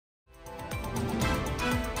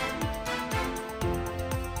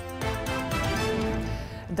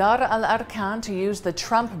Dar Al Arkan to use the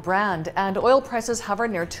Trump brand, and oil prices hover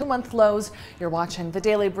near 2-month lows. You're watching the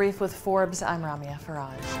Daily Brief with Forbes. I'm Ramia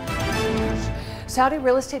Faraj. Saudi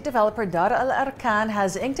real estate developer Dar Al Arkan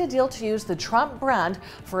has inked a deal to use the Trump brand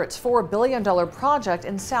for its $4 billion project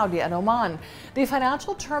in Saudi and Oman. The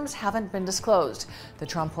financial terms haven't been disclosed. The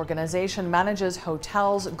Trump organization manages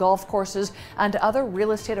hotels, golf courses, and other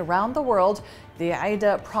real estate around the world. The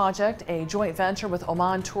AIDA project, a joint venture with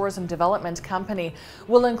Oman Tourism Development Company,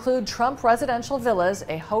 will include Trump residential villas,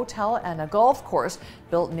 a hotel, and a golf course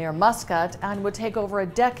built near Muscat, and would take over a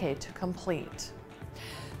decade to complete.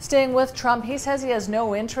 Staying with Trump, he says he has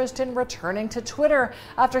no interest in returning to Twitter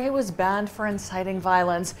after he was banned for inciting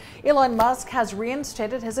violence. Elon Musk has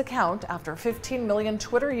reinstated his account after 15 million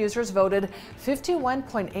Twitter users voted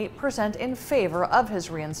 51.8% in favor of his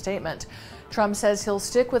reinstatement. Trump says he'll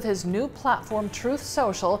stick with his new platform, Truth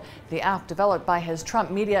Social, the app developed by his Trump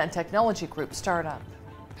Media and Technology Group startup.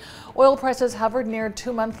 Oil prices hovered near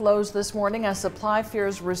 2-month lows this morning as supply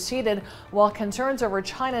fears receded, while concerns over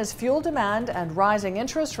China's fuel demand and rising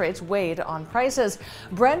interest rates weighed on prices.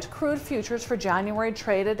 Brent crude futures for January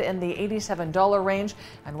traded in the $87 range,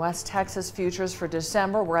 and West Texas futures for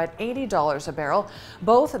December were at $80 a barrel.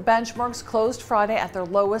 Both benchmarks closed Friday at their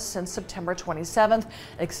lowest since September 27th,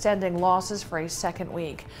 extending losses for a second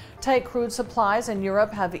week. Tight crude supplies in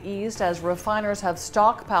Europe have eased as refiners have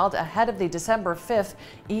stockpiled ahead of the December 5th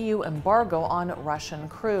EU embargo on Russian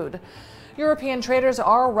crude. European traders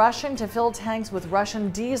are rushing to fill tanks with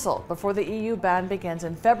Russian diesel before the EU ban begins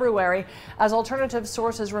in February, as alternative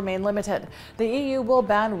sources remain limited. The EU will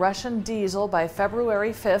ban Russian diesel by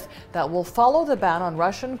February 5th. That will follow the ban on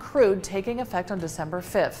Russian crude taking effect on December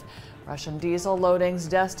 5th. Russian diesel loadings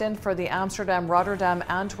destined for the Amsterdam, Rotterdam,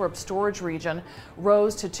 Antwerp storage region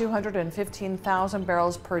rose to 215,000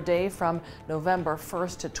 barrels per day from November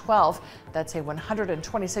 1st to 12th. That's a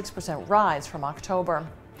 126% rise from October.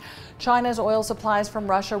 China's oil supplies from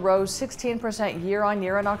Russia rose 16%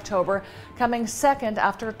 year-on-year in October, coming second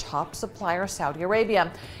after top supplier Saudi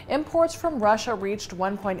Arabia. Imports from Russia reached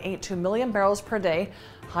 1.82 million barrels per day.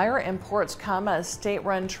 Higher imports come as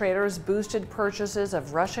state-run traders boosted purchases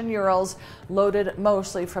of Russian Urals loaded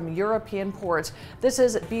mostly from European ports. This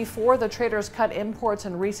is before the traders cut imports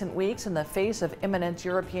in recent weeks in the face of imminent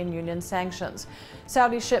European Union sanctions.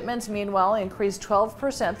 Saudi shipments, meanwhile, increased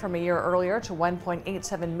 12% from a year earlier to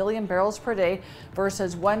 1.87 million barrels per day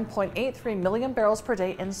versus 1.83 million barrels per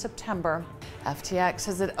day in September. FTX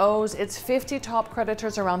says it owes its 50 top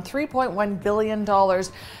creditors around $3.1 billion.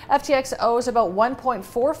 FTX owes about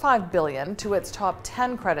 $1.45 billion to its top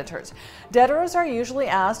 10 creditors. Debtors are usually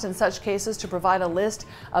asked in such cases to provide a list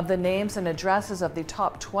of the names and addresses of the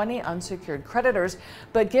top 20 unsecured creditors,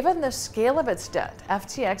 but given the scale of its debt,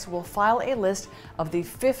 FTX will file a list of the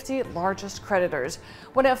 50 largest creditors.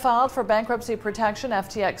 When it filed for bankruptcy protection,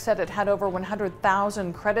 FTX said it had over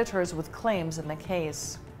 100,000 creditors with claims in the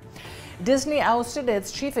case. Disney ousted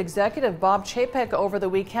its chief executive Bob Chapek over the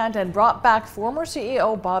weekend and brought back former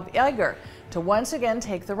CEO Bob Iger to once again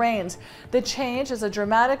take the reins. The change is a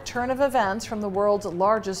dramatic turn of events from the world's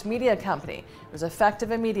largest media company. It was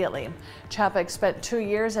effective immediately. Chapek spent 2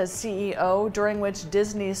 years as CEO, during which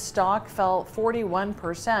Disney's stock fell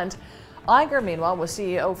 41%. Iger, meanwhile, was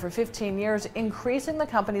CEO for 15 years, increasing the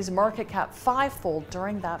company's market cap fivefold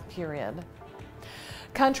during that period.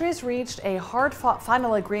 Countries reached a hard-fought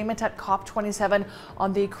final agreement at COP27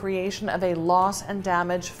 on the creation of a loss and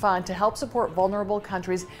damage fund to help support vulnerable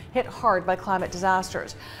countries hit hard by climate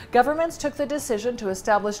disasters. Governments took the decision to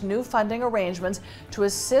establish new funding arrangements to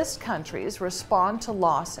assist countries respond to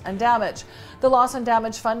loss and damage. The loss and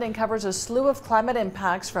damage funding covers a slew of climate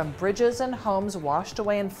impacts, from bridges and homes washed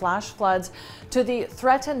away in flash floods to the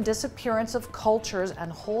threatened disappearance of cultures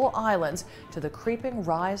and whole islands to the creeping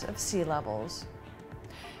rise of sea levels.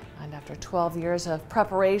 And after 12 years of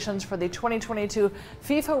preparations for the 2022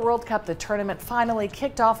 FIFA World Cup, the tournament finally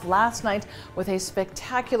kicked off last night with a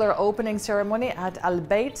spectacular opening ceremony at Al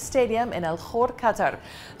Bayt Stadium in Al Khor, Qatar.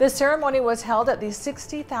 The ceremony was held at the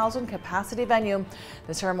 60,000 capacity venue.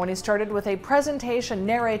 The ceremony started with a presentation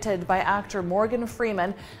narrated by actor Morgan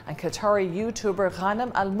Freeman and Qatari YouTuber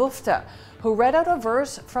Ghanem Al Mufta, who read out a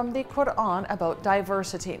verse from the Quran about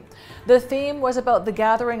diversity. The theme was about the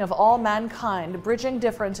gathering of all mankind, bridging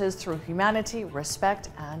differences through humanity, respect,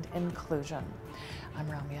 and inclusion. I'm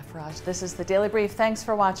Ramia Faraj. This is the Daily Brief. Thanks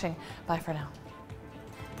for watching. Bye for now.